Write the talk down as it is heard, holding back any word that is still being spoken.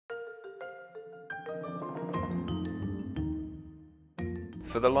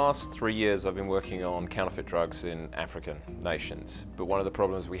For the last 3 years I've been working on counterfeit drugs in African nations, but one of the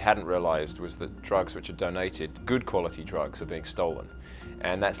problems we hadn't realized was that drugs which are donated, good quality drugs, are being stolen,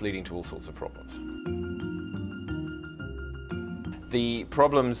 and that's leading to all sorts of problems. The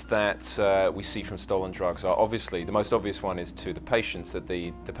problems that we see from stolen drugs are obviously, the most obvious one is to the patients, that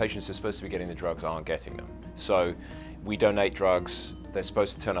the patients who are supposed to be getting the drugs aren't getting them. So we donate drugs, they're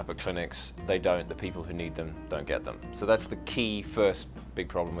supposed to turn up at clinics, they don't, the people who need them don't get them. So that's the key first big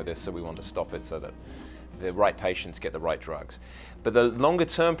problem with this, so we want to stop it so that the right patients get the right drugs. But the longer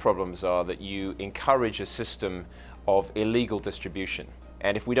term problems are that you encourage a system of illegal distribution.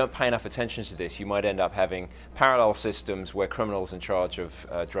 And if we don't pay enough attention to this, you might end up having parallel systems where criminals are in charge of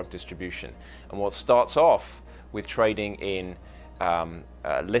drug distribution. And what starts off with trading in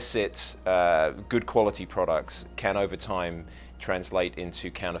licit, good quality products can over time translate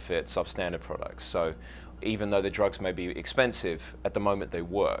into counterfeit, substandard products. So even though the drugs may be expensive, at the moment they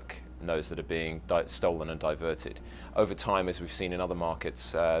work, those that are being stolen and diverted. Over time, as we've seen in other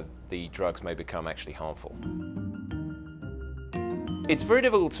markets, the drugs may become actually harmful. It's very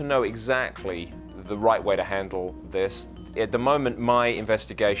difficult to know exactly the right way to handle this. At the moment, my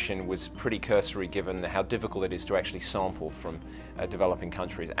investigation was pretty cursory given how difficult it is to actually sample from developing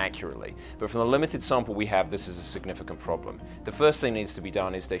countries accurately. But from the limited sample we have, this is a significant problem. The first thing that needs to be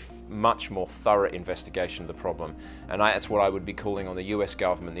done is a much more thorough investigation of the problem. And that's what I would be calling on the US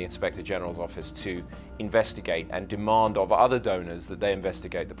government, the Inspector General's office, to investigate and demand of other donors that they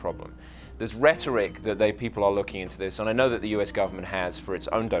investigate the problem. There's rhetoric that people are looking into this, and I know that the US government has for its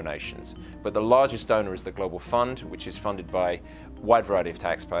own donations, but the largest donor is the Global Fund, which is funded by a wide variety of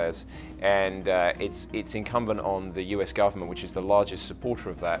taxpayers, and it's incumbent on the US government, which is the largest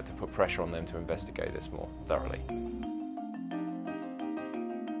supporter of that, to put pressure on them to investigate this more thoroughly.